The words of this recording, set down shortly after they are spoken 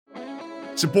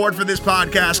Support for this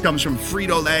podcast comes from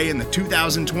Frito-Lay and the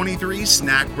 2023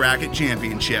 Snack Bracket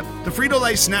Championship. The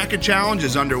Frito-Lay Snack-It Challenge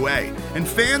is underway, and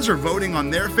fans are voting on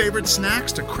their favorite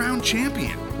snacks to crown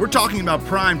champion. We're talking about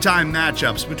prime-time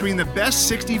matchups between the best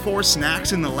 64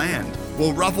 snacks in the land.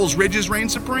 Will Ruffles Ridges reign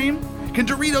supreme? Can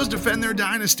Doritos defend their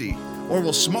dynasty? Or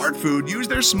will Smart Food use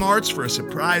their smarts for a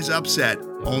surprise upset?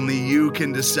 Only you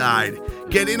can decide.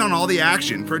 Get in on all the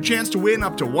action for a chance to win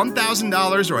up to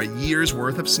 $1,000 or a year's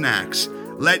worth of snacks.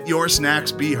 Let your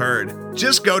snacks be heard.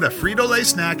 Just go to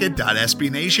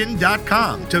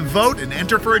fritolaysnacket.sbnation.com to vote and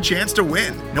enter for a chance to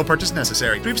win. No purchase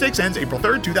necessary. Sweepstakes ends April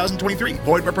 3rd, 2023.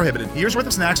 Void where prohibited. Year's worth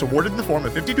of snacks awarded in the form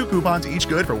of 52 coupons, each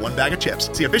good for one bag of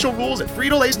chips. See official rules at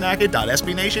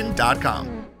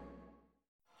fritolaysnacket.sbnation.com.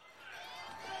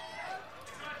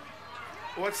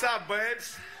 What's up,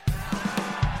 babes?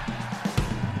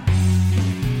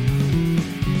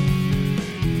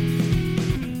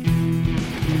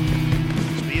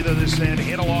 Either this end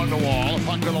hit along the wall, a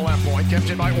puck to the left point,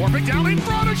 kept in by Orpik, down in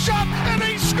front, a shot, and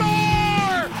they score!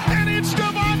 And it's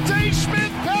Devontae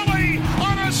Smith-Pelly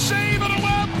on a save at the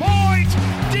left point.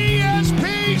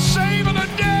 DSP saving the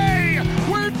day.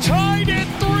 We're tied at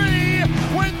 3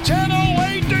 with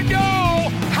 10:08 to go.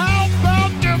 How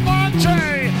about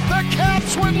Devontae? The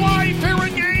Caps with life here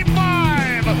in Game 5.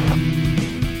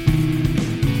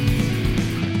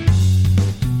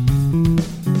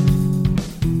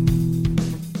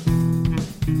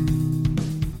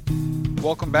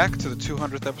 Welcome back to the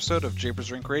 200th episode of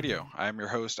Japers Rink Radio. I am your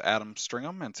host, Adam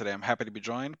Stringham, and today I'm happy to be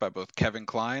joined by both Kevin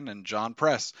Klein and John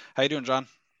Press. How you doing, John?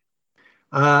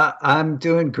 I'm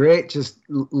doing great, just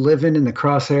living in the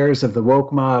crosshairs of the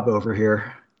woke mob over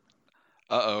here.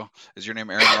 Uh-oh. Is your name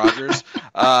Aaron Rodgers?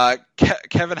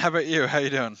 Kevin, how about you? How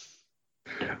you doing?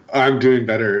 I'm doing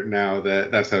better now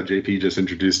that's how JP just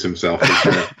introduced himself.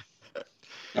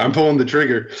 I'm pulling the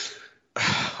trigger.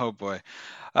 Oh, boy.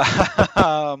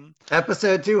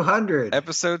 Episode 200.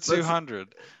 Episode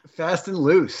 200. Fast and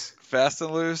loose. Fast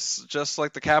and loose, just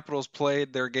like the Capitals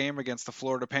played their game against the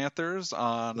Florida Panthers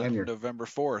on November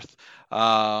 4th.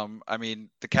 I mean,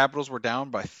 the Capitals were down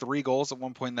by 3 goals at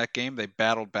one point in that game. They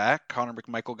battled back. Connor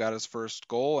McMichael got his first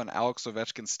goal, and Alex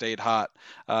Ovechkin stayed hot.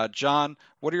 John,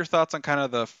 what are your thoughts on kind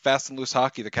of the fast and loose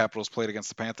hockey the Capitals played against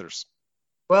the Panthers?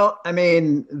 Well, I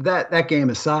mean, that game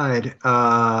aside,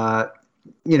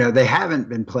 they haven't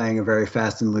been playing a very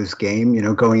fast and loose game.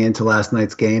 Going into last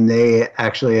night's game, they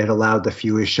actually had allowed the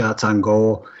fewest shots on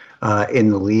goal in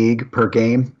the league per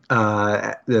game,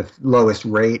 the lowest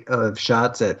rate of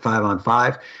shots at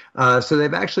 5-on-5. So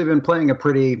they've actually been playing a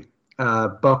pretty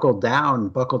buckled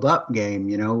up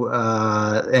game,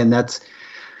 and that's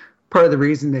part of the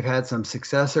reason they've had some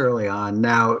success early on.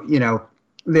 Now,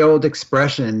 the old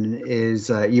expression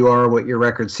is you are what your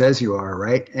record says you are,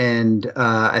 right? And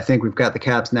I think we've got the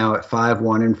Caps now at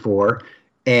 5-1-4.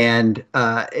 And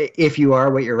if you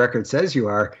are what your record says you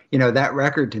are, that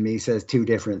record to me says 2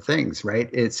 different things,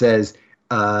 right? It says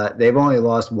they've only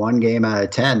lost 1 game out of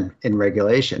 10 in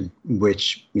regulation,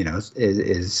 which,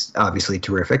 is obviously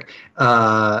terrific.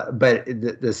 But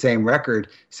the same record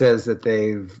says that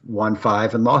they've won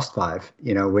 5 and lost 5,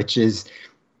 which is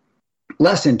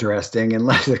less interesting and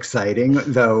less exciting,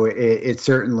 though it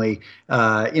certainly,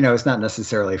 it's not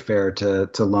necessarily fair to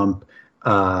lump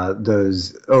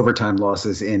those overtime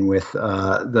losses in with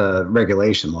the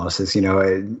regulation losses.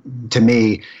 To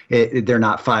me, they're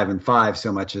not 5-5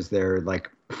 so much as they're like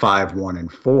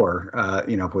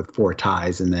 5-1-4, with 4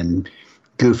 ties and then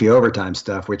goofy overtime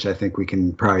stuff, which I think we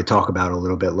can probably talk about a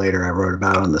little bit later. I wrote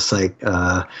about on the site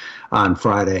on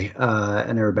Friday,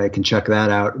 and everybody can check that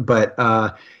out. But,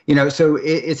 so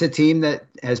it's a team that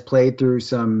has played through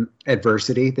some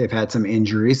adversity. They've had some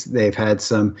injuries. They've had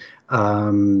some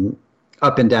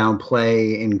up and down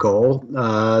play in goal.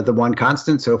 The one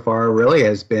constant so far really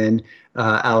has been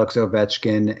Alex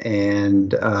Ovechkin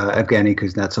and Evgeny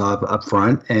Kuznetsov up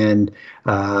front, and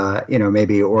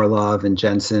maybe Orlov and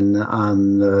Jensen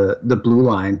on the blue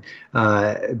line.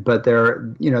 But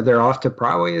they're off to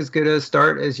probably as good a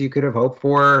start as you could have hoped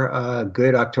for.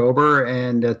 Good October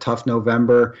and a tough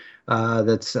November.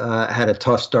 That's had a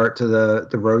tough start to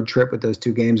the road trip with those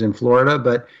 2 games in Florida,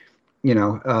 but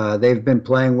they've been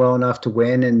playing well enough to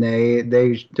win, and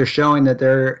they're showing that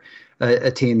they're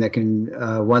a team that can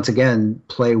once again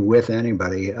play with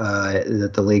anybody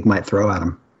that the league might throw at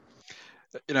them.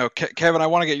 Kevin, I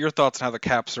want to get your thoughts on how the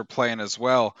Caps are playing as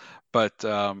well. But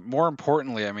more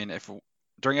importantly, I mean, if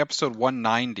during episode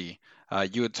 190,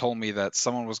 you had told me that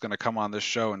someone was going to come on this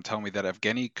show and tell me that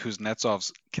Evgeny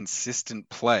Kuznetsov's consistent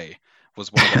play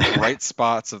was one of the bright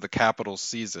spots of the Capitals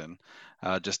season.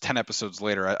 Just 10 episodes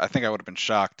later, I think I would have been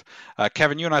shocked.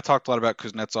 Kevin, you and I talked a lot about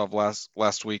Kuznetsov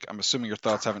last week. I'm assuming your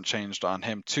thoughts haven't changed on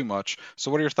him too much. So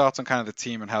what are your thoughts on kind of the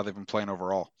team and how they've been playing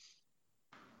overall?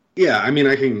 Yeah, I mean,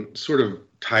 I can sort of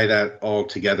tie that all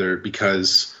together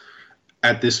because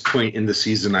at this point in the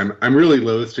season, I'm really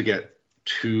loath to get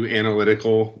too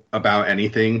analytical about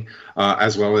anything,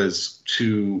 as well as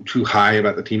too high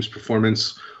about the team's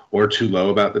performance or too low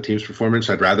about the team's performance.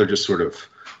 I'd rather just sort of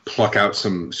pluck out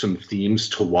some themes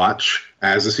to watch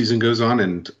as the season goes on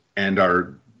and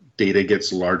our data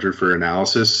gets larger for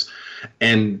analysis.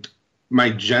 And my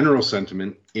general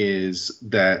sentiment is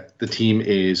that the team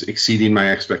is exceeding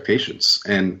my expectations,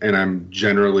 and I'm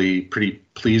generally pretty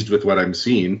pleased with what I'm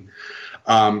seeing.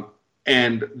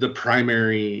 And the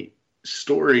primary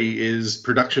story is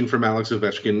production from Alex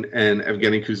Ovechkin and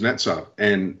Evgeny Kuznetsov.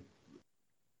 And,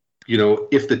 you know,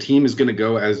 if the team is going to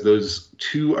go as those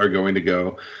two are going to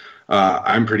go,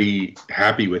 I'm pretty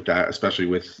happy with that, especially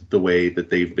with the way that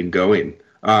they've been going.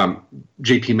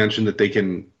 JP mentioned that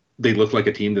they look like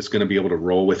a team that's going to be able to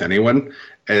roll with anyone.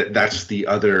 That's the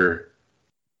other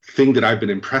thing that I've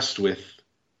been impressed with,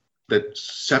 that's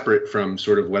separate from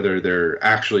sort of whether they're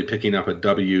actually picking up a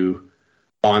W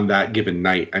on that given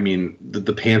night. I mean,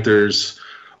 the Panthers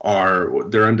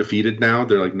they're undefeated now.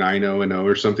 They're like 9-0-0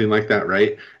 or something like that,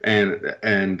 right?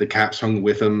 And the Caps hung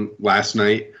with them last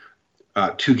night.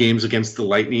 2 games against the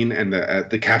Lightning, and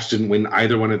the Caps didn't win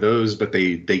either one of those, but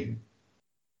they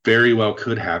very well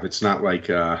could have. It's not like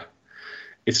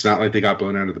they got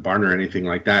blown out of the barn or anything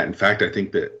like that. In fact, I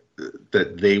think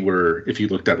that they were, if you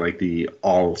looked at like the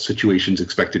all situations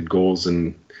expected goals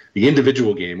and the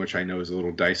individual game, which I know is a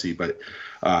little dicey, but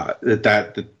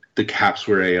that the Caps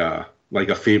were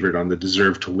a favorite on the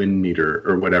deserve to win meter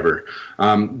or whatever.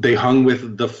 They hung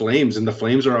with the Flames, and the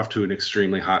Flames are off to an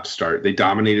extremely hot start. They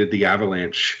dominated the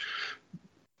Avalanche,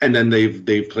 and then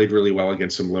they've played really well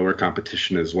against some lower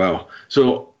competition as well.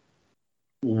 So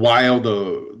while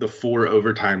the 4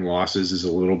 overtime losses is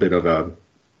a little bit of a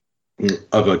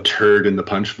turd in the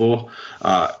punch bowl,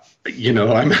 you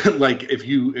know, I'm like, if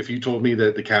you told me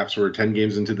that the Caps were 10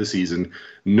 games into the season,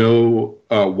 no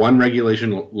 1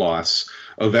 regulation loss,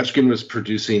 Ovechkin was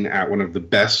producing at one of the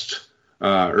best,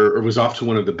 or was off to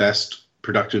one of the best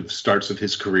productive starts of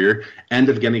his career, and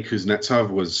Evgeny Kuznetsov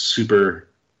was super,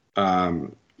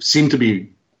 seemed to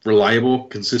be reliable,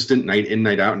 consistent, night in,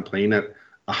 night out, and playing at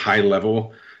a high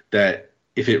level that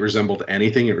if it resembled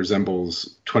anything, it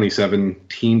resembles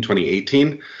 2017,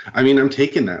 2018. I mean, I'm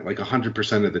taking that like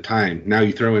 100% of the time. Now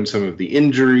you throw in some of the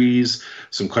injuries,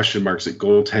 some question marks at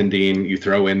goaltending, you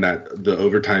throw in the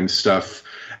overtime stuff,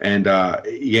 and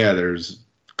there's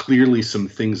clearly some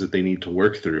things that they need to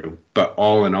work through. But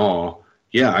all in all,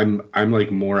 yeah, I'm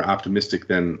like more optimistic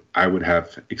than I would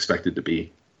have expected to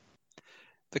be.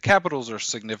 The Capitals are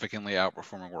significantly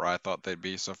outperforming where I thought they'd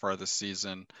be so far this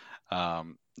season.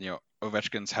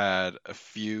 Ovechkin's had a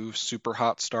few super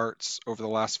hot starts over the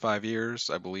last 5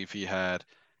 years. I believe he had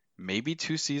maybe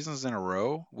 2 seasons in a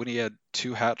row when he had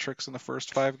 2 hat tricks in the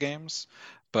first 5 games.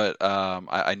 But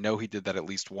I know he did that at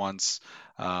least once.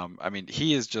 I mean,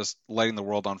 he is just lighting the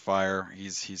world on fire.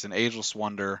 He's an ageless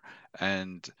wonder,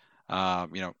 and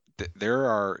there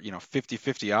are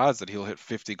 50-50 odds that he'll hit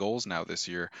 50 goals now this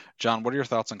year. John, what are your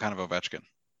thoughts on kind of Ovechkin?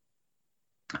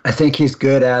 I think he's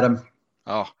good, Adam.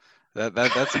 Oh,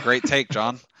 that's a great take,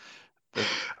 John.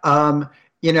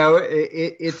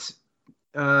 It's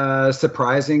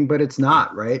surprising, but it's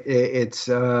not, right? It's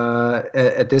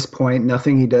at this point,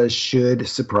 nothing he does should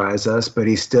surprise us, but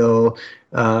he still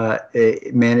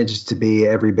manages to be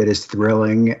every bit as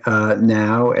thrilling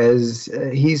now as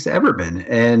he's ever been.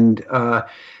 And,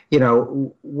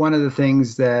 one of the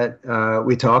things that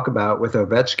we talk about with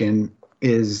Ovechkin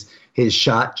is his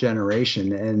shot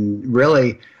generation. And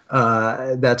really,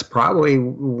 that's probably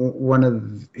one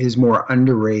of his more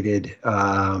underrated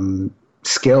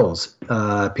skills.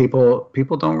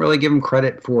 People don't really give him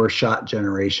credit for shot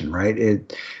generation, right?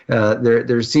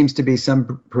 There seems to be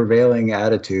some prevailing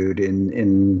attitude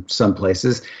in some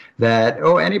places that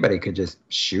anybody could just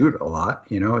shoot a lot.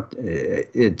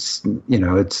 It's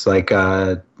like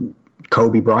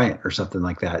Kobe Bryant or something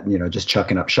like that. Just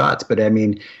chucking up shots. But I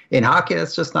mean, in hockey,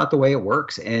 that's just not the way it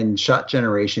works. And shot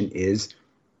generation is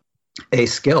a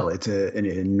skill. It's an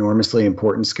enormously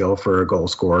important skill for a goal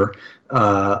scorer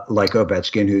like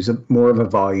Ovechkin, who's more of a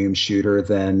volume shooter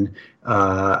than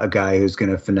a guy who's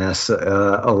going to finesse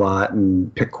a lot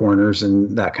and pick corners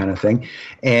and that kind of thing.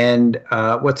 And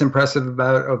what's impressive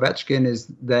about Ovechkin is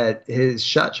that his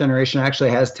shot generation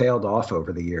actually has tailed off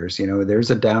over the years.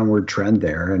 There's a downward trend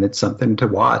there, and it's something to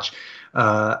watch.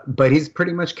 But he's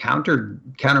pretty much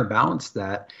counterbalanced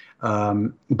that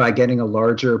by getting a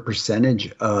larger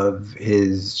percentage of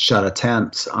his shot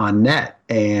attempts on net.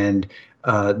 And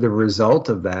the result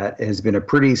of that has been a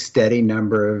pretty steady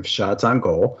number of shots on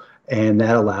goal. And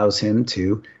that allows him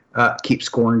to keep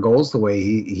scoring goals the way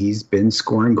he's been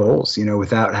scoring goals,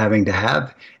 without having to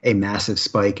have a massive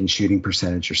spike in shooting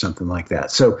percentage or something like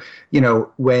that. So,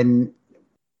 when,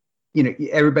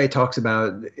 everybody talks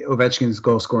about Ovechkin's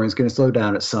goal scoring is going to slow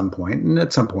down at some point, and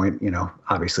at some point,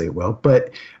 obviously it will,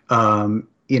 but,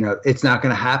 it's not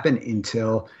going to happen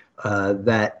until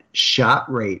that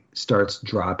shot rate starts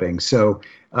dropping. So,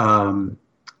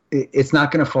 it's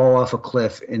not going to fall off a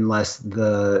cliff unless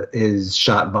his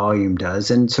shot volume does.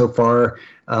 And so far,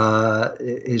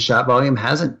 his shot volume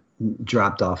hasn't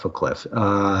dropped off a cliff.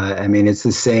 It's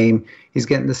the same. He's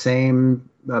getting the same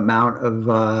amount of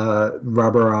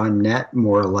rubber on net,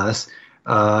 more or less.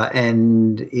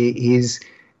 And he's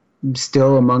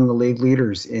still among the league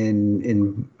leaders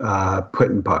in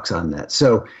putting pucks on net.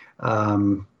 So,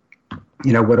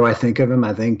 what do I think of him?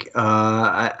 I think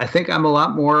I'm a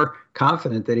lot more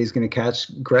confident that he's going to catch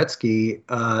Gretzky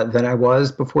than I was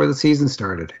before the season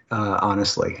started,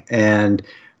 honestly. And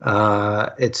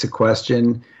it's a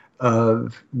question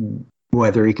of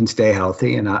whether he can stay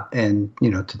healthy. And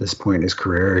to this point in his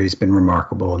career, he's been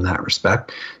remarkable in that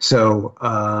respect. So,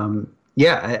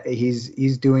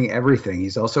 he's doing everything.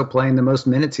 He's also playing the most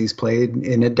minutes he's played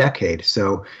in a decade.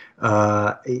 So,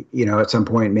 at some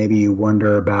point, maybe you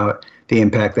wonder about the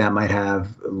impact that might have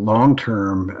long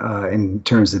term in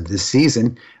terms of this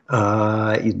season.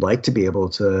 You'd like to be able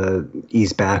to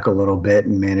ease back a little bit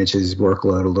and manage his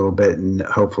workload a little bit, and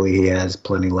hopefully he has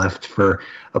plenty left for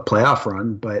a playoff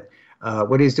run. But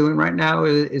what he's doing right now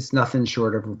is nothing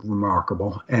short of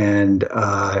remarkable, and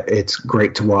it's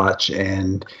great to watch.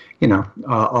 And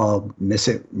I'll miss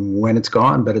it when it's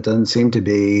gone, but it doesn't seem to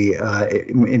be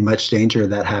in much danger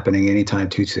of that happening anytime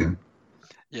too soon.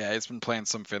 Yeah, he's been playing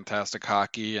some fantastic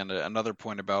hockey. And another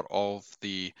point about all of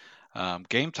the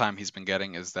game time he's been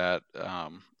getting is that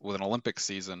with an Olympic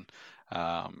season,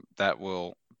 that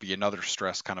will be another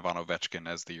stress kind of on Ovechkin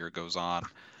as the year goes on.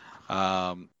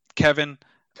 Kevin,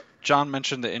 John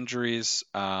mentioned the injuries.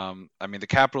 The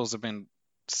Capitals have been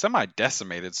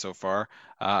semi-decimated so far.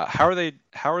 How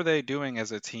are they doing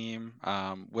as a team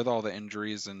with all the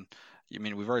injuries? And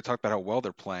we've already talked about how well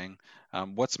they're playing.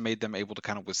 What's made them able to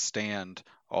kind of withstand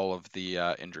all of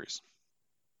the injuries?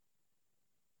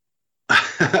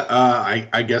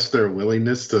 I guess their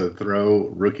willingness to throw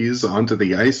rookies onto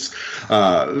the ice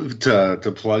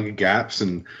to plug gaps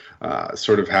and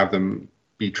sort of have them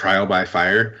be trial by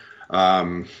fire.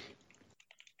 I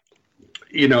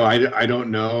don't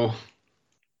know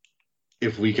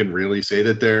if we can really say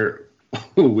that they're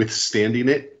withstanding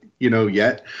it,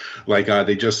 yet. Like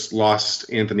they just lost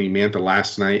Anthony Mantha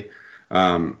last night,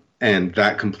 and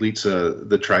that completes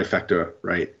the trifecta,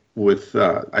 right? With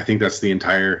I think that's the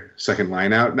entire second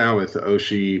line out now with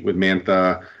Oshie, with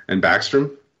Mantha, and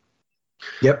Backstrom.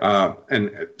 Yep.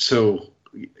 And so,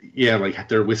 like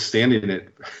they're withstanding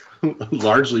it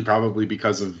largely probably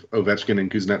because of Ovechkin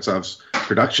and Kuznetsov's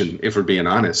production, if we're being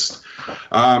honest.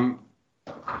 I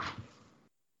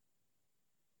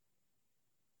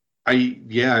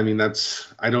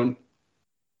don't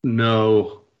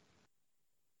know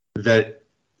that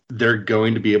they're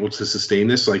going to be able to sustain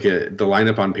this. Like the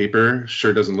lineup on paper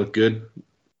sure doesn't look good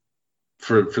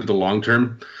for the long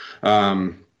term.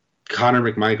 Connor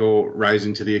McMichael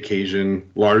rising to the occasion,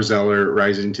 Lars Eller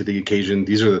rising to the occasion.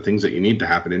 These are the things that you need to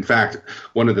happen. In fact,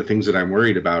 one of the things that I'm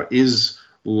worried about is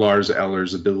Lars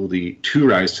Eller's ability to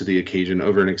rise to the occasion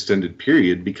over an extended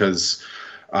period, because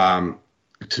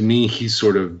to me, he's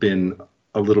sort of been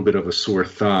a little bit of a sore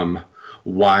thumb.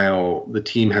 While the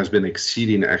team has been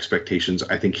exceeding expectations,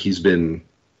 I think he's been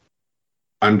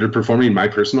underperforming my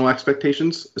personal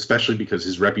expectations, especially because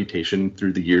his reputation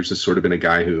through the years has sort of been a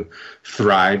guy who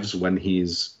thrives when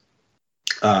he's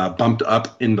bumped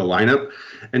up in the lineup.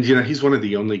 And, he's one of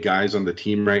the only guys on the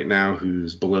team right now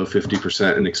who's below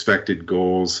 50% in expected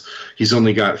goals. He's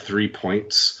only got 3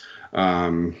 points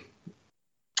at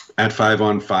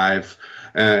 5-on-5.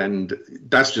 And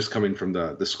that's just coming from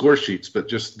the score sheets, but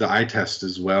just the eye test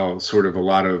as well. Sort of a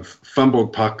lot of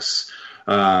fumbled pucks,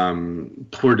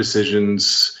 poor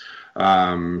decisions.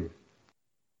 I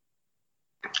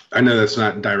know that's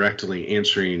not directly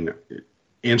answering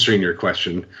your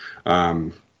question.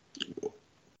 The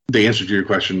answer to your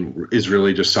question is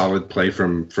really just solid play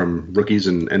from rookies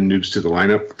and noobs to the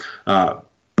lineup.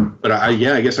 But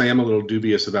I guess I am a little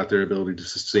dubious about their ability to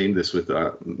sustain this with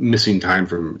missing time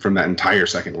from that entire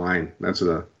second line. That's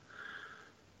a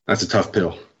tough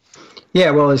pill.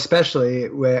 Yeah, well, especially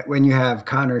when you have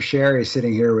Connor Sherry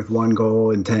sitting here with 1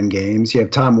 goal in 10 games. You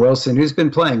have Tom Wilson, who's been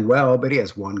playing well, but he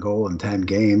has 1 goal in 10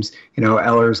 games.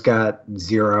 Eller's got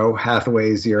 0,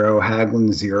 Hathaway 0,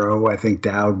 Hagelin 0. I think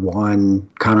Dowd 1,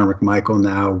 Connor McMichael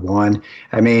now 1.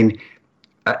 I mean,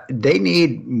 they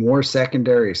need more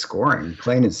secondary scoring,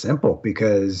 plain and simple,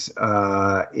 because,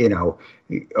 Ovechkin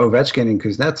and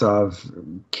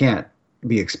Kuznetsov can't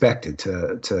be expected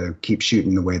to keep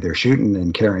shooting the way they're shooting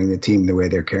and carrying the team the way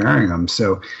they're carrying them.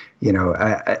 So,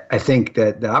 I think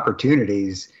that the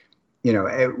opportunities,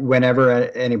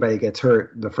 whenever anybody gets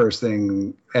hurt, the first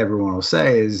thing everyone will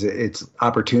say is it's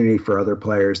opportunity for other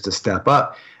players to step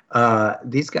up.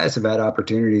 These guys have had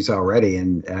opportunities already,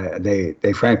 and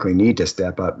they frankly need to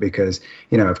step up because,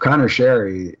 if Connor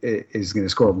Sherry is going to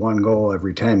score 1 goal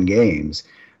every 10 games,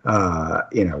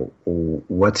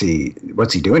 what's he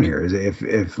doing here?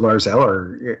 If Lars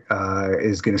Eller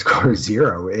is going to score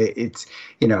 0, it's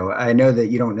I know that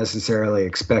you don't necessarily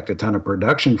expect a ton of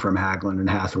production from Hagelin and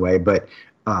Hathaway, but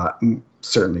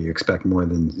certainly you expect more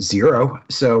than 0.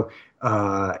 So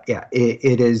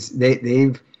it is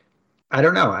they've. I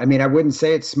don't know. I mean, I wouldn't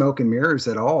say it's smoke and mirrors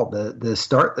at all, the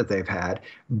start that they've had.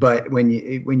 But when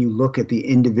you look at the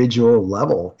individual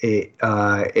level, it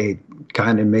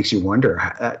kind of makes you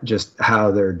wonder just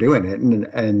how they're doing it.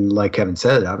 And like Kevin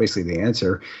said, obviously the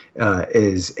answer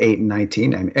is 8 and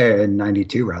 19 and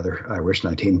 92 rather. I wish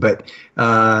 19, but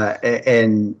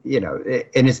and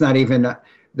it's not even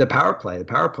the power play. The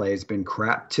power play has been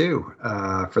crap too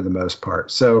for the most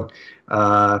part. So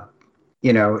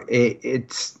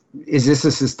it's. Is this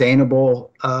a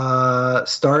sustainable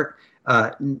start?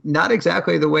 Not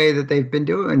exactly the way that they've been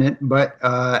doing it, but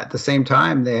at the same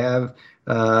time, they have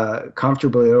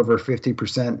comfortably over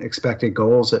 50% expected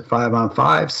goals at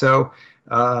 5-on-5. So,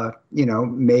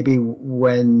 maybe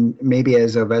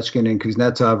as Ovechkin and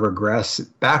Kuznetsov regress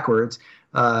backwards,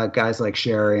 guys like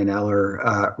Sherry and Eller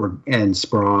and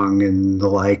Sprong and the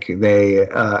like, they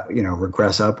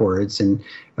regress upwards, and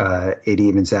it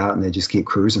evens out, and they just keep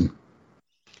cruising.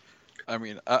 I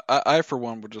mean, I for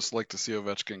one would just like to see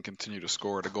Ovechkin continue to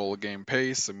score at a goal a game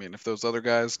pace. I mean, if those other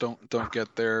guys don't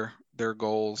get their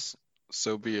goals,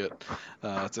 so be it.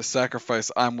 It's a sacrifice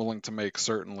I'm willing to make,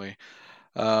 certainly.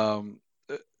 I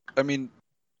mean,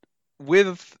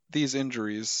 with these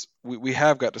injuries, we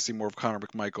have got to see more of Connor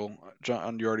McMichael.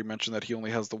 John, you already mentioned that he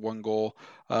only has the 1 goal.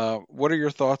 What are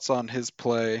your thoughts on his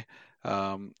play?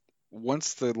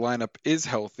 Once the lineup is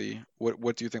healthy,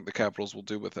 what do you think the Capitals will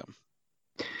do with him?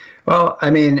 Well, I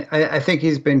mean, I think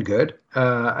he's been good.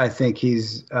 I think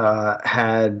he's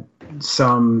had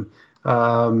some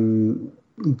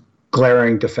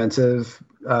glaring defensive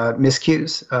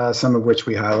miscues, some of which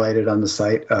we highlighted on the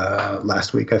site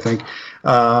last week, I think.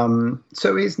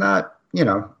 So he's not,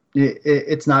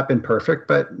 it's not been perfect,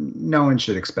 but no one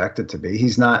should expect it to be.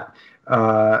 He's not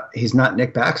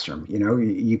Nick Backstrom.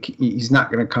 He's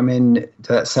not going to come in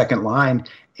to that second line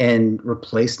and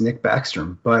replace Nick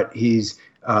Backstrom, but he's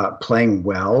playing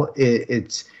well.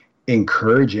 It's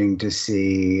encouraging to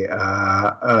see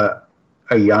a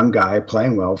young guy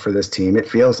playing well for this team. It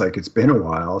feels like it's been a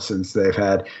while since they've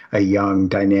had a young,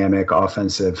 dynamic,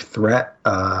 offensive threat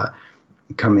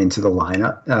come into the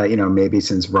lineup, maybe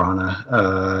since Rana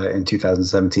in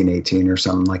 2017-18 or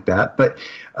something like that. But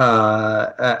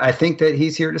I think that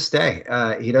he's here to stay.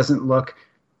 He doesn't look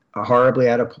horribly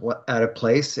out of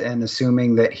place, and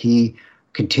assuming that he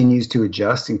continues to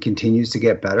adjust and continues to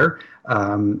get better,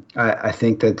 I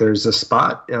think that there's a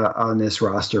spot on this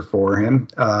roster for him.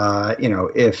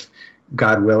 If,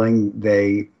 God willing,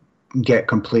 they get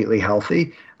completely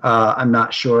healthy. I'm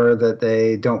not sure that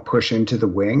they don't push him to the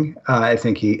wing. I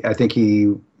think he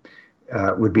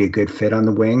would be a good fit on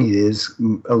the wing. He is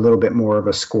a little bit more of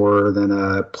a scorer than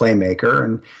a playmaker.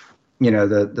 And,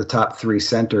 the top 3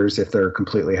 centers, if they're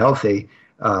completely healthy,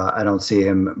 I don't see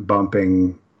him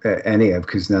bumping any of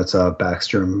Kuznetsov,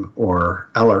 Backstrom, or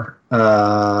Eller.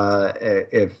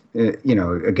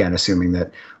 Again, assuming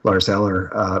that Lars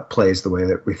Eller plays the way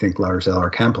that we think Lars Eller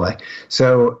can play.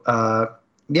 So, I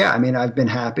mean, I've been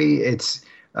happy. It's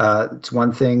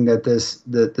one thing that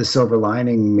the silver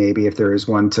lining, maybe if there is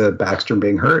one to Backstrom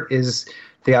being hurt, is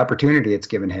the opportunity it's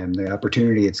given him, the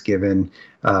opportunity it's given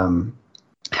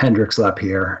Hendricks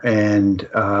Lapierre, and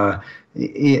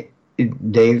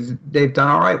they've done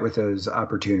all right with those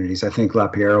opportunities. I think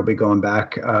Lapierre will be going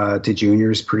back to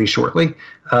juniors pretty shortly,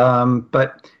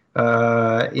 but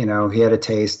he had a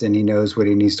taste and he knows what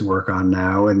he needs to work on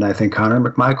now. And I think Connor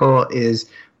McMichael is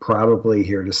probably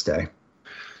here to stay.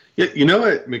 Yeah, you know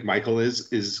what McMichael is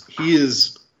he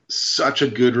is such a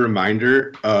good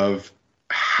reminder of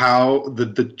how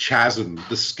the chasm,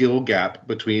 the skill gap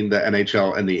between the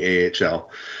NHL and the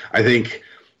AHL. I think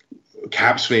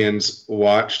Caps fans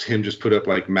watched him just put up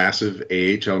like massive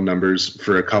AHL numbers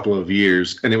for a couple of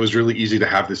years, and it was really easy to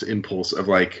have this impulse of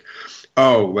like,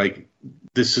 oh, like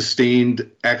the sustained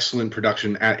excellent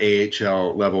production at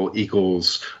AHL level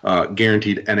equals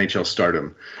guaranteed NHL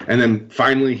stardom. And then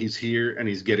finally he's here and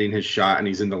he's getting his shot and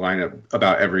he's in the lineup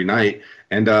about every night.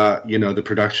 And, the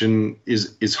production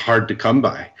is hard to come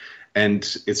by.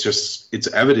 And it's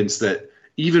evidence that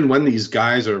even when these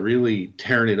guys are really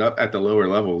tearing it up at the lower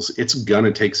levels, it's going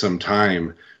to take some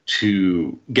time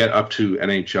to get up to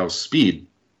NHL speed.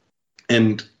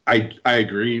 And I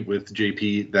agree with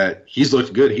JP that he's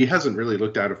looked good. He hasn't really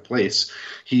looked out of place.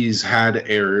 He's had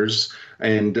errors,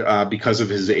 and because of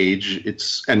his age,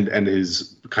 and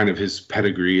his kind of his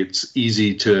pedigree, it's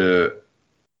easy to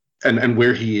and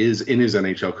where he is in his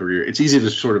NHL career, it's easy to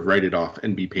sort of write it off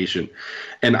and be patient.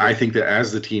 And I think that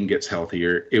as the team gets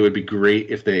healthier, it would be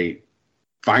great if they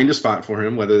find a spot for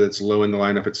him, whether that's low in the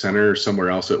lineup at center or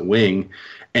somewhere else at wing,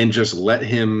 and just let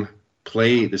him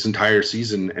play this entire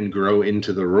season and grow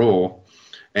into the role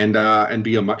and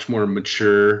be a much more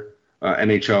mature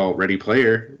NHL ready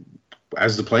player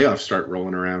as the playoffs start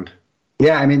rolling around.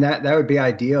 Yeah, I mean, that would be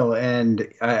ideal.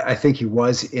 And I think he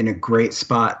was in a great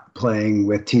spot playing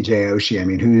with TJ Oshie. I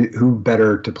mean, who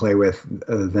better to play with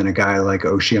than a guy like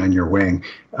Oshie on your wing?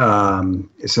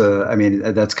 So, I mean,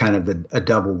 that's kind of a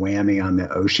double whammy on the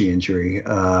Oshie injury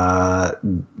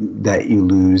that you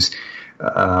lose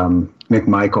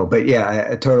McMichael. But yeah,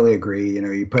 I totally agree.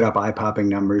 You put up eye-popping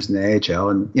numbers in the AHL,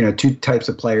 and, two types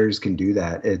of players can do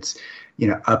that. It's,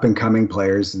 up-and-coming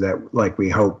players that, like, we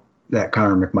hope that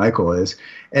Connor McMichael is,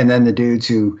 and then the dudes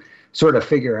who sort of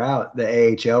figure out the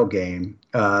AHL game,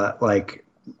 like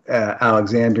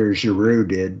Alexander Giroux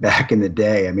did back in the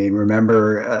day. I mean,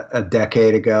 remember a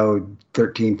decade ago,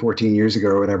 13, 14 years ago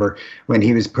or whatever, when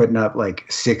he was putting up like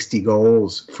 60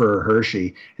 goals for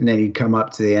Hershey, and then he'd come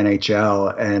up to the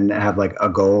NHL and have like a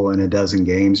goal in a dozen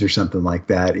games or something like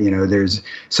that. There's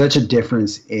such a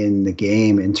difference in the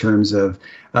game in terms of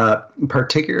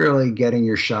particularly getting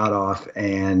your shot off,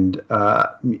 and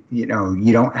you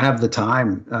don't have the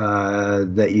time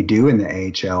that you do in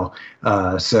the AHL,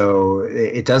 so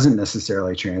it doesn't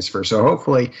necessarily transfer. So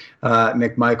hopefully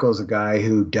McMichael's a guy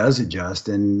who does adjust,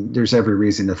 and there's every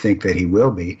reason to think that he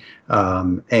will be,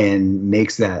 and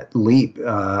makes that leap.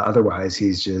 Otherwise,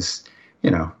 he's just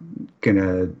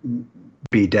gonna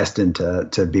be destined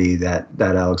to be that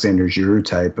Alexander Giroux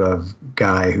type of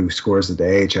guy who scores at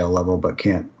the AHL level but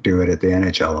can't do it at the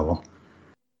NHL level.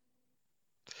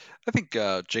 I think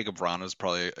Jacob Vrana is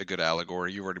probably a good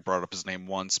allegory. You already brought up his name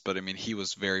once, but I mean, he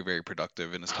was very, very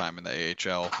productive in his time in the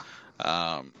AHL.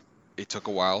 It took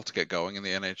a while to get going in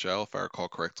the NHL. If I recall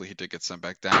correctly, he did get sent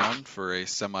back down for a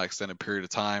semi-extended period of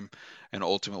time and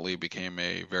ultimately became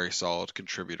a very solid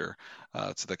contributor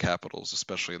to the Capitals,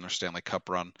 especially in their Stanley Cup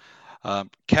run.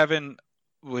 Kevin,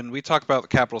 when we talk about the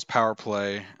Capitals power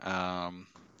play, about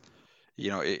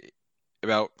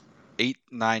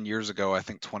 8-9 years ago, I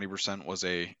think 20% was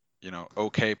a,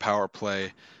 okay power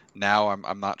play. Now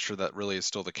I'm not sure that really is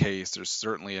still the case. There's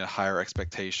certainly a higher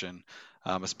expectation,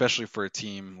 especially for a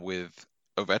team with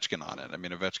Ovechkin on it. I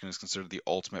mean, Ovechkin is considered the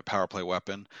ultimate power play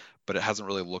weapon, but it hasn't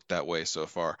really looked that way so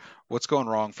far. What's going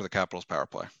wrong for the Capitals power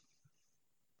play?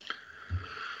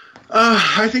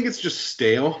 I think it's just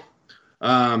stale.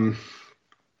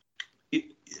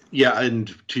 Yeah,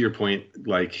 and to your point,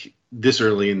 like this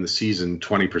early in the season,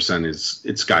 20%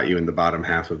 it's got you in the bottom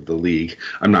half of the league.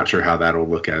 I'm not sure how that'll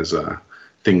look as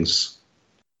things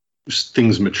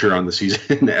mature on the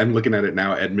season. I'm looking at it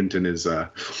now. Edmonton is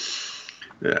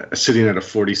sitting at a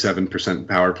 47%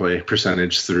 power play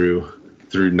percentage through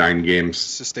 9 games.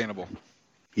 Sustainable.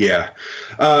 Yeah.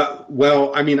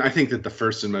 Well, I mean, I think that the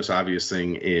first and most obvious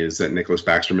thing is that Nicholas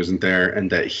Backstrom isn't there and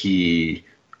that he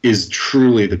is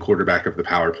truly the quarterback of the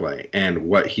power play. And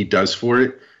what he does for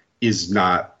it is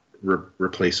not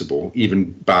replaceable,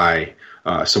 even by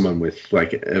someone with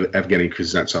like Evgeny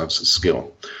Kuznetsov's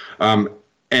skill.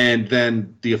 And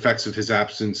then the effects of his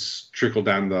absence trickle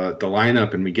down the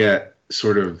lineup, and we get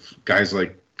sort of guys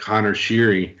like Connor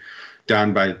Sheary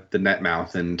down by the net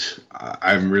mouth, and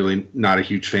I'm really not a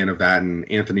huge fan of that. And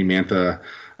Anthony Mantha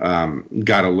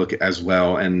got a look as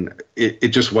well, and it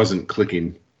just wasn't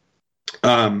clicking.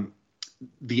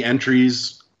 The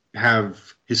entries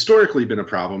have historically been a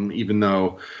problem, even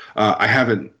though I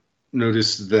haven't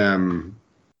noticed them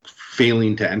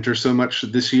failing to enter so much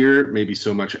this year, maybe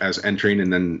so much as entering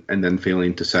and then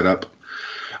failing to set up.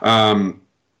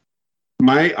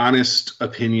 My honest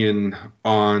opinion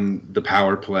on the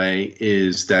power play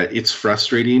is that it's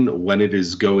frustrating when it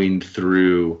is going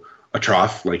through a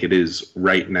trough like it is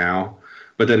right now,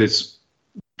 but that it's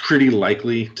pretty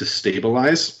likely to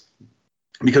stabilize,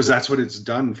 because that's what it's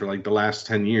done for like the last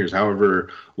 10 years,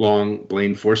 however long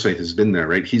Blaine Forsythe has been there,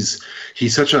 right? He's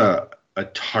such a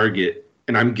target,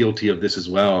 and I'm guilty of this as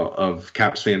well, of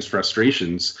Caps fans'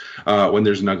 frustrations when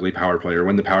there's an ugly power play or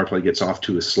when the power play gets off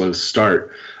to a slow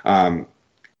start.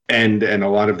 And a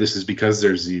lot of this is because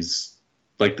there's these,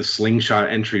 like the slingshot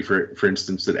entry, for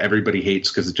instance, that everybody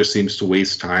hates because it just seems to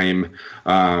waste time.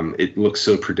 It looks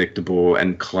so predictable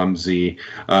and clumsy.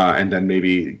 And then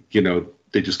maybe,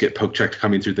 they just get poke checked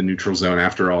coming through the neutral zone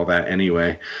after all that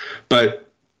anyway. But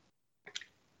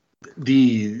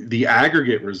the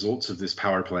aggregate results of this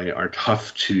power play are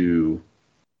tough to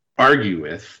argue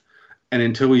with. And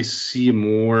until we see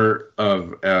more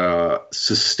of a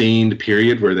sustained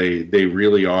period where they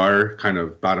really are kind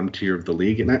of bottom tier of the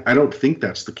league, and I don't think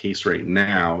that's the case right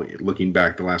now, looking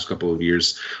back the last couple of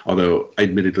years, although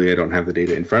admittedly I don't have the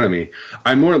data in front of me,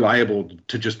 I'm more liable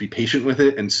to just be patient with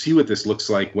it and see what this looks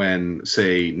like when,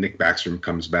 say, Nick Backstrom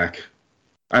comes back.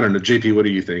 I don't know. JP, what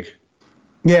do you think?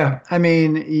 Yeah, I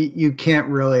mean, you can't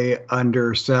really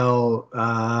undersell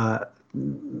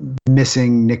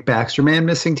missing Nick Backstrom and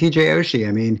missing TJ Oshie.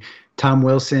 I mean, Tom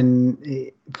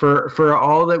Wilson, for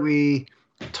all that we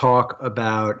talk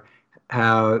about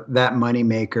how that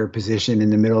moneymaker position in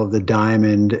the middle of the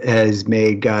diamond has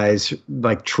made guys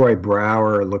like Troy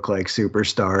Brouwer look like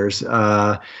superstars,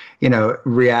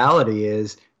 reality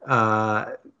is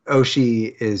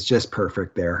Oshie is just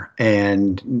perfect there,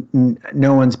 and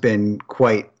no one's been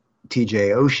quite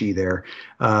TJ Oshie there,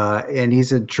 and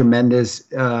he's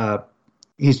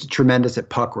tremendous at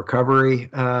puck recovery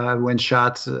when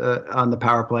shots on the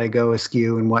power play go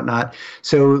askew and whatnot.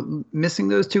 So missing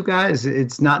those two guys,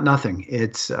 it's not nothing.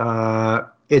 It's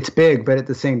big, but at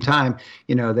the same time,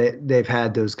 they've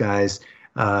had those guys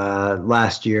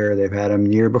last year. They've had them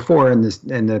the year before, and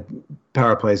the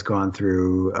power play's gone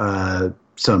through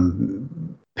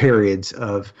some periods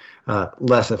of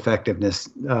less effectiveness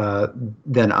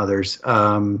than others.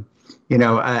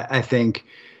 I think.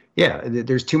 Yeah,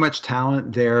 there's too much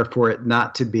talent there for it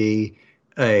not to be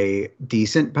a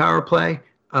decent power play.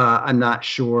 I'm not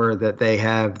sure that they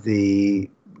have the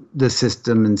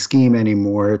system and scheme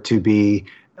anymore to be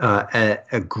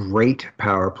a great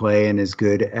power play and as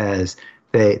good as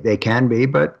they can be.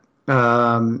 But,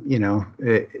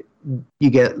 you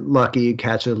get lucky, you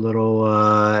catch a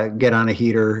little, get on a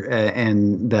heater,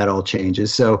 and that all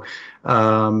changes. So,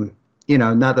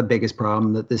 not the biggest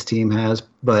problem that this team has,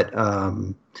 but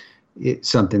it's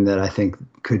something that I think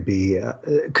could be a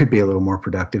little more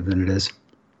productive than it is.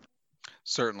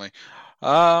 Certainly.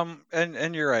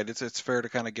 And you're right. It's fair to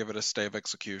kind of give it a stay of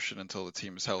execution until the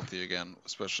team is healthy again,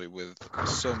 especially with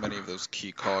so many of those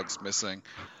key cogs missing.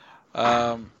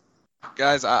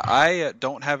 Guys, I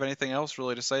don't have anything else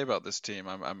really to say about this team.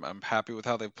 I'm happy with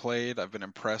how they've played. I've been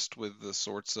impressed with the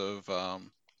sorts of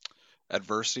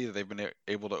adversity that they've been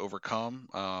able to overcome.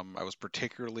 I was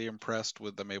particularly impressed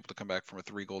with them able to come back from a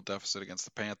 3-goal deficit against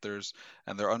the Panthers,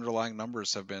 and their underlying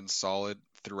numbers have been solid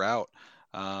throughout,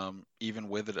 even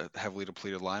with a heavily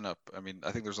depleted lineup. I mean,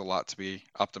 I think there's a lot to be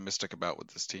optimistic about with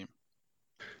this team.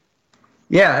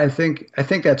 Yeah, I think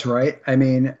that's right. I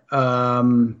mean,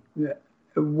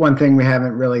 one thing we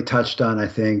haven't really touched on, I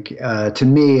think, to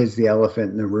me, is the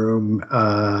elephant in the room,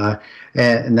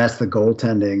 and that's the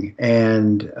goaltending.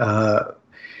 And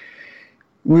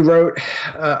we wrote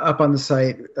up on the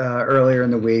site earlier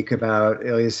in the week about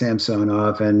Ilya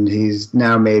Samsonov, and he's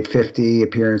now made 50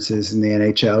 appearances in the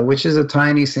NHL, which is a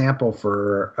tiny sample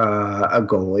for a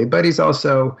goalie, but he's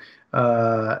also,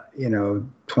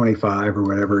 25 or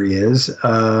whatever he is.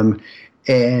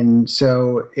 And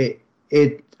so it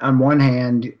on one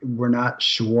hand, we're not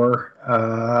sure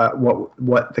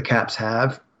what the Caps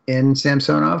have in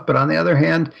Samsonov, but on the other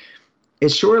hand, it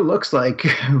sure looks like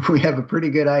we have a pretty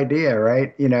good idea,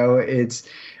 right? It's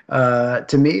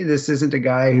to me, this isn't a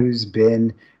guy who's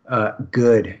been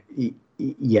good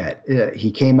yet.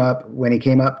 When he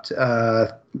came up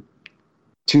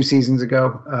 2 seasons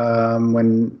ago,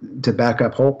 when to back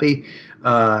up Holtby,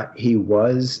 he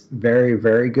was very,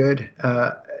 very good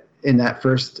in that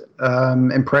first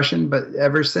impression, but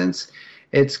ever since,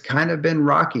 it's kind of been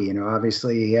rocky.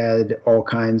 Obviously he had all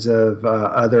kinds of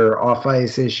other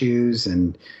off-ice issues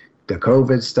and the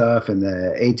COVID stuff and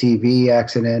the ATV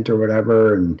accident or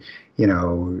whatever. And,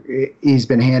 he's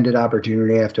been handed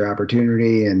opportunity after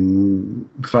opportunity and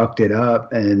fucked it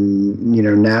up. And,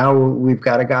 now we've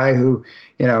got a guy who,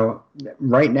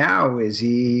 right now, is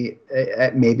he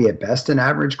maybe at best an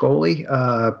average goalie,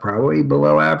 probably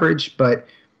below average, but,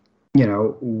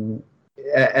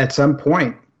 at some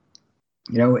point,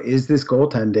 is this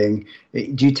goaltending?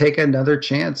 Do you take another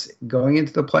chance going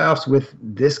into the playoffs with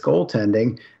this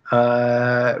goaltending,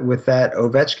 with that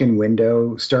Ovechkin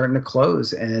window starting to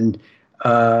close? And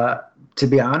to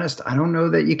be honest, I don't know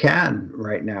that you can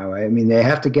right now. I mean, they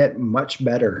have to get much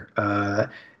better.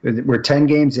 We're 10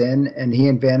 games in, and he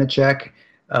and Vanacek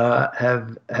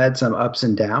have had some ups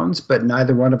and downs, but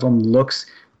neither one of them looks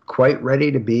quite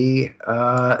ready to be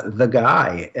the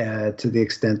guy to the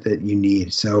extent that you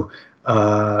need. So,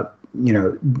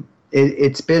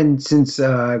 it's been since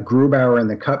Grubauer in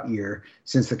the Cup year,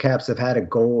 since the Caps have had a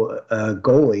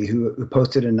goalie who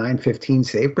posted a .915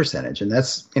 save percentage, and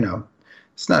that's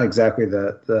it's not exactly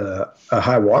a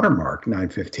high water mark,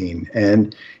 .915.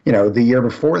 And the year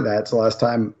before that's the last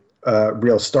time a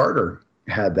real starter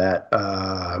had that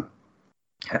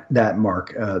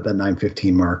mark, the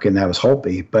 .915 mark, and that was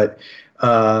Holtby. But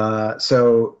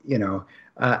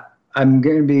I'm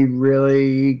going to be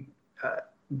really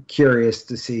curious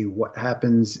to see what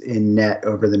happens in net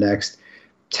over the next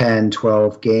 10,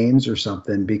 12 games or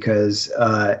something, because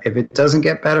if it doesn't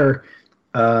get better,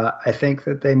 I think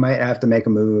that they might have to make a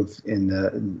move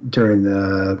during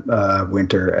the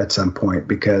winter at some point,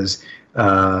 because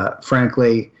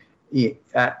frankly,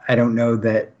 I don't know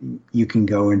that you can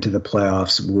go into the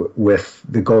playoffs with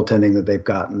the goaltending that they've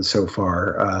gotten so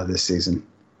far this season.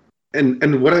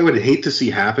 And what I would hate to see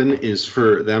happen is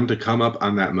for them to come up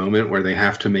on that moment where they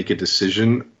have to make a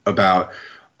decision about,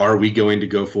 are we going to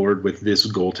go forward with this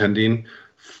goaltending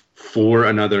for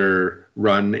another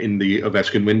run in the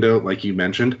Ovechkin window, like you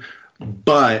mentioned.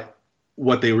 But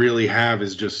what they really have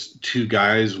is just two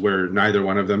guys where neither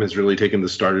one of them has really taken the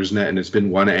starter's net, and it's been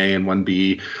 1A and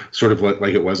 1B, sort of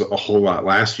like it was a whole lot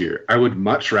last year. I would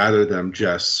much rather them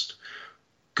just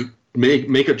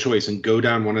make a choice and go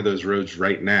down one of those roads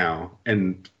right now.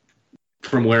 And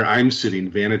from where I'm sitting,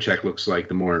 Vanacek looks like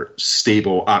the more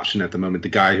stable option at the moment, the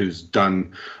guy who's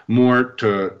done more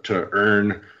to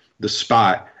earn the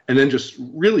spot, and then just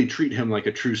really treat him like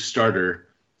a true starter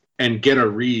and get a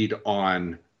read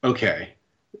on, okay,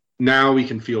 now we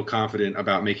can feel confident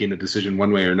about making a decision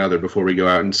one way or another before we go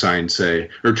out and sign,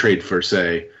 or trade for,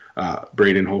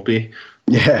 Braden Holtby.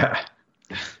 Yeah.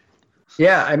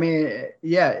 Yeah, I mean,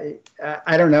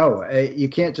 I don't know. You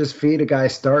can't just feed a guy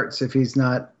starts if he's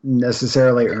not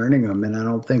necessarily earning them, and I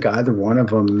don't think either one of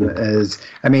them is.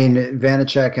 I mean,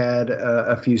 Vanacek had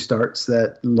a few starts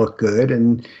that look good,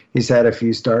 and he's had a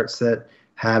few starts that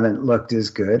haven't looked as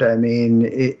good. I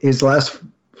mean, his last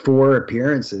 4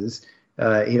 appearances,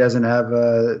 he doesn't have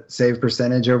a save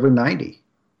percentage over 90.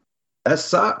 That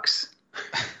sucks.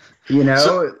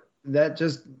 That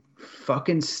just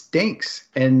fucking stinks.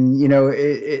 And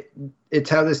it's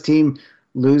how this team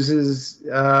loses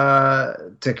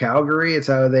to Calgary. It's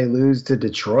how they lose to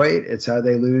Detroit. It's how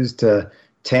they lose to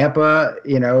Tampa.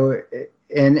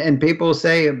 And people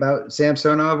say about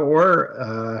Samsonov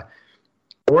or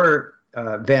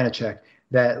Vanacek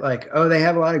that, like, oh, they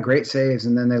have a lot of great saves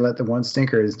and then they let the one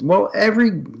stinkers. Well,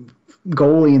 every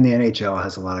goalie in the NHL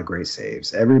has a lot of great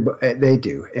saves. They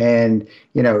do. And,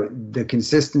 the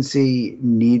consistency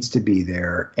needs to be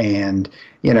there. And,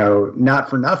 not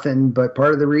for nothing, but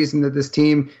part of the reason that this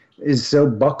team is so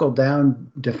buckled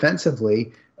down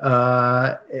defensively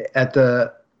at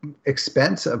the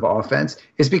expense of offense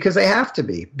is because they have to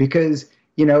be. Because,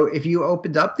 if you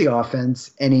opened up the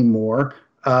offense anymore,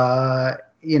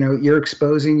 you're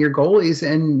exposing your goalies,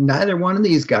 and neither one of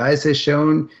these guys has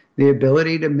shown the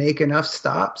ability to make enough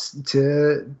stops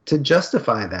to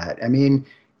justify that. I mean,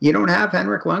 you don't have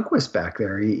Henrik Lundqvist back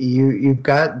there. You've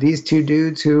got these two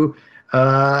dudes who,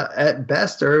 at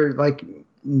best, are like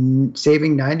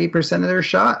saving 90% of their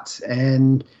shots,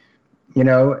 and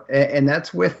and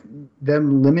that's with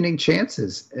them limiting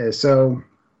chances. So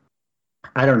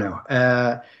I don't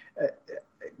know.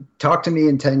 Talk to me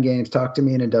in 10 games, talk to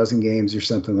me in a dozen games or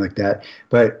something like that.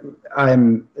 But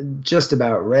I'm just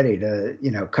about ready to,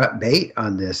 cut bait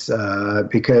on this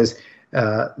because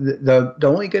the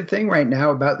only good thing right now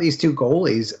about these two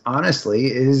goalies,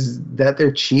 honestly, is that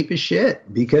they're cheap as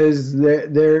shit, because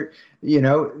they're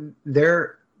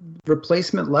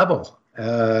replacement level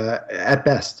at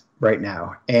best right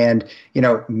now. And,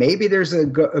 maybe there's a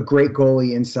great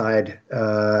goalie inside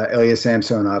Ilya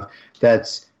Samsonov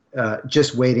that's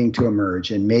just waiting to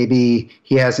emerge, and maybe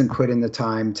he hasn't put in the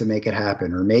time to make it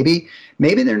happen, or maybe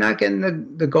they're not getting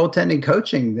the goaltending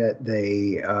coaching that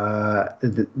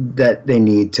they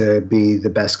need to be the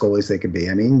best goalies they could be.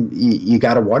 I mean, you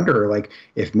got to wonder, like,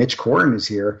 if Mitch Korn is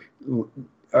here,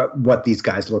 what these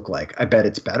guys look like. I bet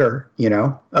it's better,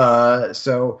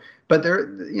 but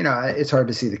it's hard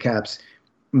to see the Caps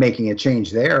making a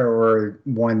change there, or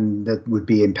one that would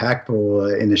be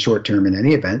impactful in the short term in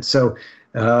any event. So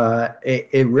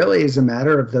it really is a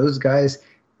matter of those guys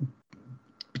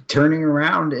turning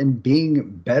around and being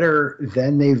better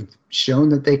than they've shown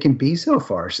that they can be so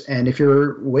far. And if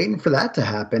you're waiting for that to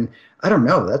happen, I don't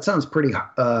know. That sounds pretty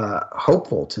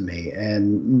hopeful to me,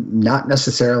 and not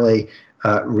necessarily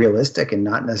realistic, and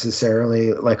not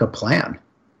necessarily like a plan.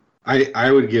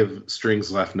 I would give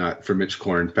Strings left nut for Mitch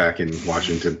Korn back in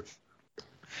Washington.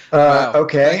 Wow,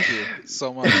 okay. Thank you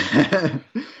so much.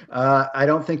 I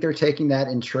don't think they're taking that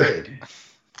in trade.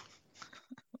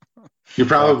 You're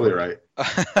probably right.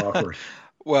 Awkward.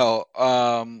 Well,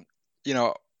 I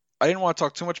didn't want to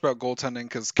talk too much about goaltending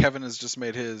because Kevin has just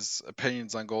made his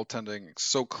opinions on goaltending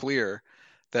so clear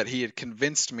that he had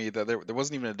convinced me that there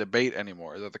wasn't even a debate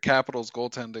anymore, that the Capitals'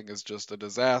 goaltending is just a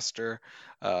disaster.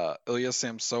 Ilya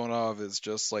Samsonov is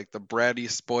just like the bratty,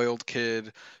 spoiled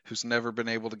kid who's never been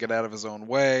able to get out of his own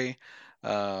way.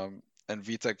 And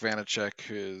Vitek Vanacek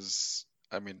is,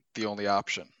 the only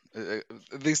option.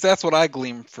 At least that's what I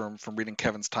gleaned from reading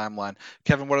Kevin's timeline.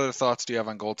 Kevin, what other thoughts do you have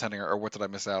on goaltending, or what did I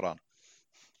miss out on?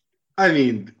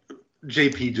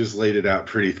 JP just laid it out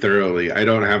pretty thoroughly. I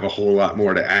don't have a whole lot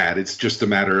more to add. It's just a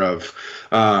matter of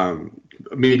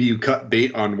maybe you cut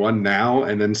bait on one now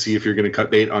and then see if you're going to cut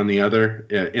bait on the other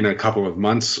in a couple of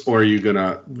months, or are you going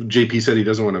to – JP said he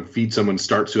doesn't want to feed someone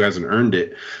starts who hasn't earned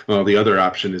it. Well, the other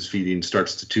option is feeding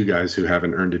starts to two guys who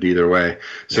haven't earned it either way.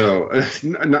 So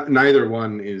neither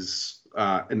one is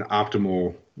an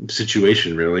optimal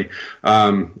situation, really.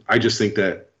 I just think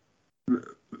that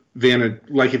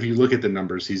if you look at the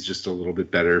numbers, he's just a little bit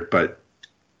better. But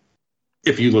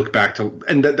if you look back to,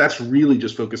 and that's really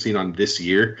just focusing on this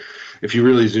year. If you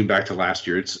really zoom back to last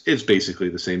year, it's basically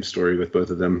the same story with both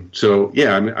of them. So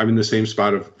yeah, I'm in the same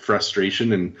spot of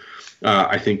frustration, and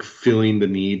I think feeling the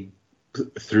need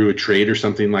through a trade or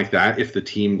something like that, if the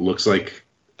team looks like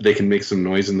they can make some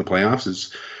noise in the playoffs,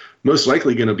 is most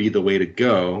likely going to be the way to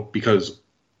go, because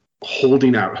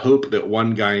holding out hope that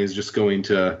one guy is just going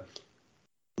to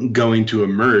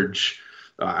emerge,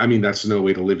 that's no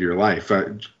way to live your life.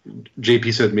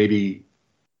 JP said maybe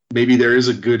there is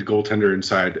a good goaltender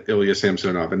inside Ilya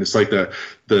Samsonov, and it's like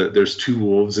there's two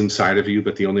wolves inside of you,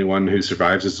 but the only one who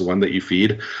survives is the one that you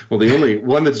feed. Well, the only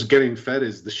one that's getting fed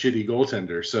is the shitty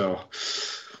goaltender. So,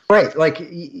 right,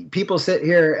 like people sit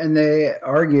here and they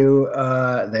argue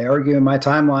in my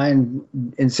timeline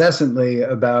incessantly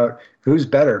about who's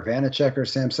better, Vanacek or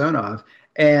Samsonov,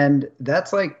 and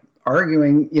that's like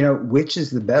arguing, which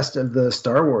is the best of the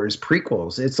Star Wars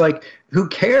prequels. It's like, who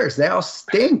cares? They all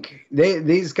stink.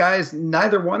 These guys,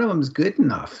 neither one of them is good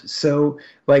enough. So,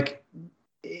 like,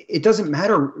 it doesn't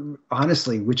matter,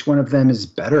 honestly, which one of them is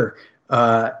better.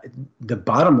 The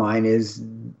bottom line is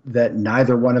that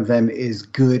neither one of them is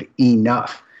good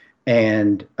enough.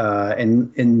 And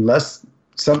unless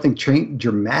something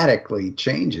dramatically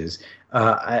changes,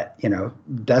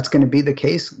 that's going to be the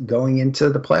case going into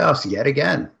the playoffs yet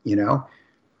again.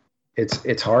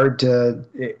 It's hard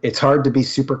to be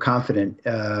super confident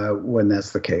when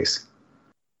that's the case.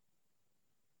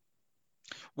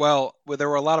 Well, there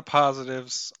were a lot of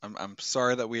positives. I'm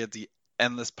sorry that we had to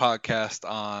end this podcast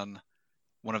on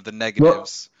one of the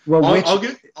negatives. Well,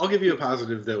 I'll give you a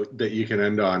positive that you can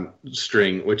end on,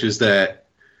 String, which is that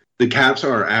the Caps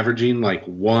are averaging like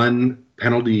one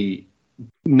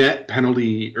net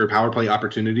penalty or power play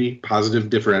opportunity positive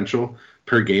differential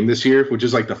per game this year, which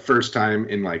is like the first time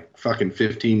in like fucking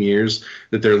 15 years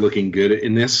that they're looking good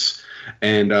in this.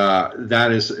 And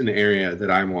that is an area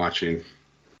that I'm watching.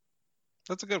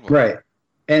 That's a good one. Right.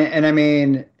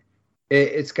 And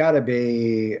it's got to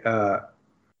be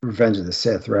Revenge of the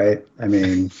Sith, right?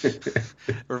 Revenge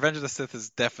of the Sith is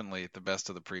definitely the best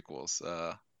of the prequels,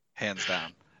 hands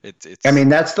down. It's.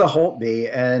 That's the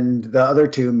Holtby, and the other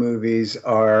two movies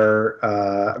are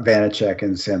Vanacek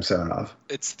and Samsonov.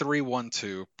 It's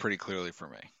 3-1-2 pretty clearly for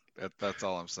me. That's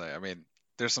all I'm saying.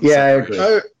 There's some. Yeah, I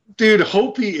agree. Dude,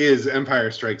 Holtby is Empire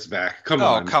Strikes Back. Come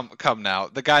on. Come now.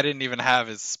 The guy didn't even have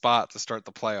his spot to start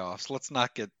the playoffs. Let's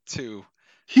not get too.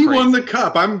 He crazy. won the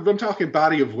cup. I'm talking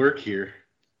body of work here.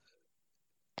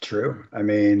 True.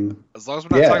 As long as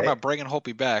we're not talking about bringing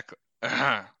Holtby back.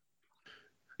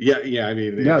 Yeah. I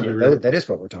mean, no, that is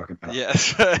what we're talking about.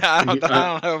 Yes, I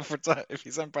don't know if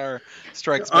he's Empire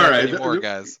Strikes Back all right, anymore,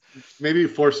 guys. Maybe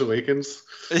Force Awakens.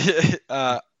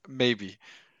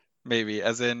 Maybe,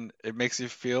 as in it makes you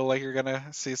feel like you're gonna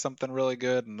see something really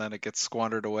good, and then it gets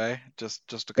squandered away. Just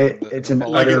to it's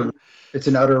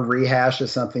an utter rehash of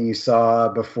something you saw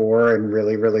before and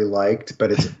really, really liked,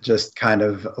 but it's just kind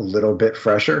of a little bit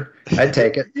fresher. I'd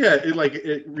take it. Yeah,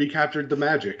 it recaptured the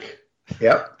magic.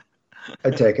 Yep,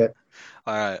 I'd take it.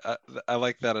 All right, I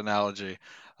like that analogy.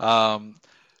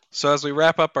 So as we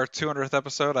wrap up our 200th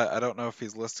episode, I don't know if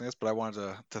he's listening to this, but I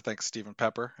wanted to thank Stephen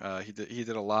Pepper. He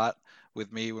did a lot with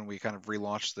me when we kind of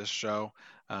relaunched this show.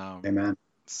 Amen.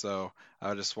 So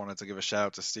I just wanted to give a shout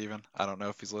out to Stephen. I don't know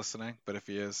if he's listening, but if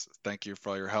he is, thank you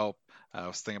for all your help. I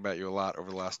was thinking about you a lot over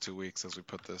the last 2 weeks as we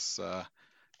put this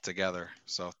together.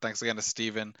 So thanks again to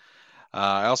Stephen.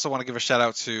 I also want to give a shout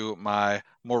out to my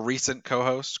more recent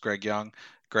co-host, Greg Young.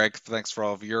 Greg, thanks for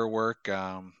all of your work.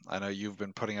 I know you've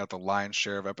been putting out the lion's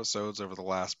share of episodes over the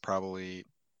last probably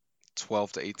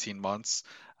 12 to 18 months.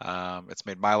 It's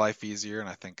made my life easier, and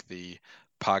I think the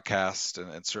podcast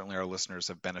and certainly our listeners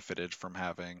have benefited from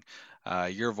having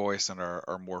your voice in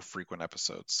our more frequent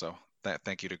episodes. So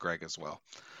thank you to Greg as well.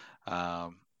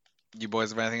 You boys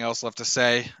have anything else left to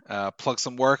say? Plug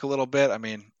some work a little bit. I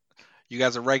mean, you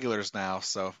guys are regulars now,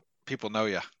 so people know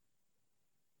you.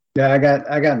 Yeah, I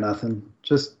got nothing.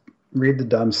 Just read the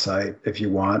dumb site if you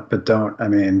want, but don't. I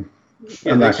mean,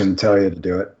 I'm not going to tell you to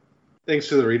do it. Thanks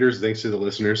to the readers. Thanks to the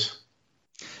listeners.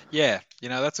 Yeah,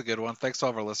 that's a good one. Thanks to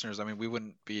all of our listeners. I mean, we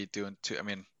wouldn't be doing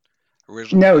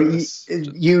originally. No,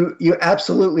 you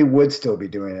absolutely would still be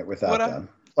doing it without them.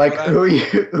 Like, who are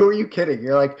you kidding?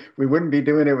 You're like, we wouldn't be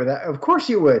doing it without. Of course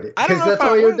you would, because that's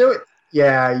all you're doing.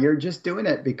 Yeah, you're just doing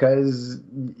it because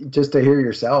just to hear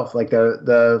yourself. Like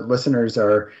the listeners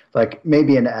are like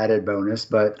maybe an added bonus,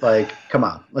 but like, come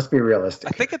on, let's be realistic.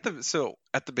 I think at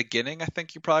the beginning, I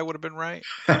think you probably would have been right,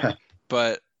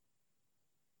 but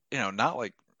not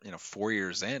like 4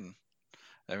 years in.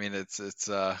 I mean, it's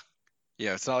not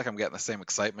like I'm getting the same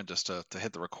excitement just to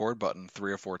hit the record button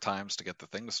 3 or 4 times to get the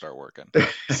thing to start working.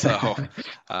 So.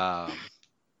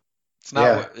 It's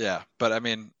not, but I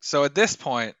mean, so at this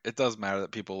point, it does matter that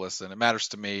people listen. It matters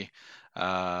to me,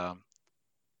 mainly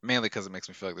because it makes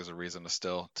me feel like there's a reason to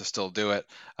still do it,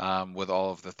 with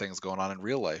all of the things going on in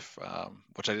real life,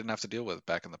 which I didn't have to deal with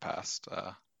back in the past.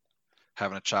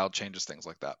 Having a child changes things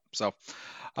like that. So,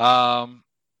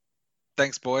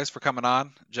 thanks, boys, for coming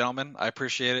on, gentlemen. I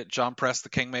appreciate it. John Press, the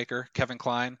Kingmaker, Kevin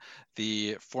Klein,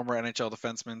 the former NHL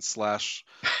defenseman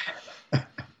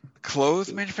 /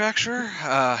 clothes manufacturer.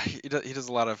 He does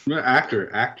a lot of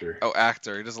actor. Oh,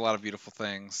 actor. He does a lot of beautiful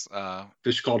things.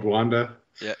 Fish Called Wanda.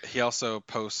 Yeah, he also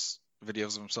posts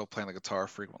videos of himself playing the guitar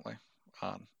frequently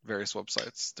on various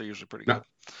websites. They're usually pretty good.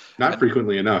 Not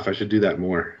frequently enough. I should do that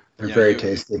more. They're very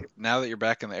tasty. Now that you're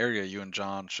back in the area, you and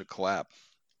John should collab.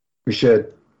 We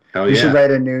should. Hell we should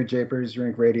write a new Japers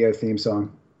Rink Radio theme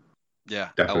song. Yeah,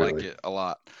 definitely. I like it a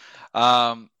lot.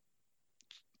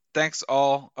 Thanks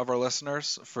all of our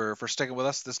listeners for sticking with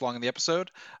us this long in the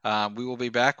episode. We will be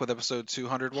back with episode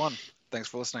 201. Thanks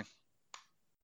for listening.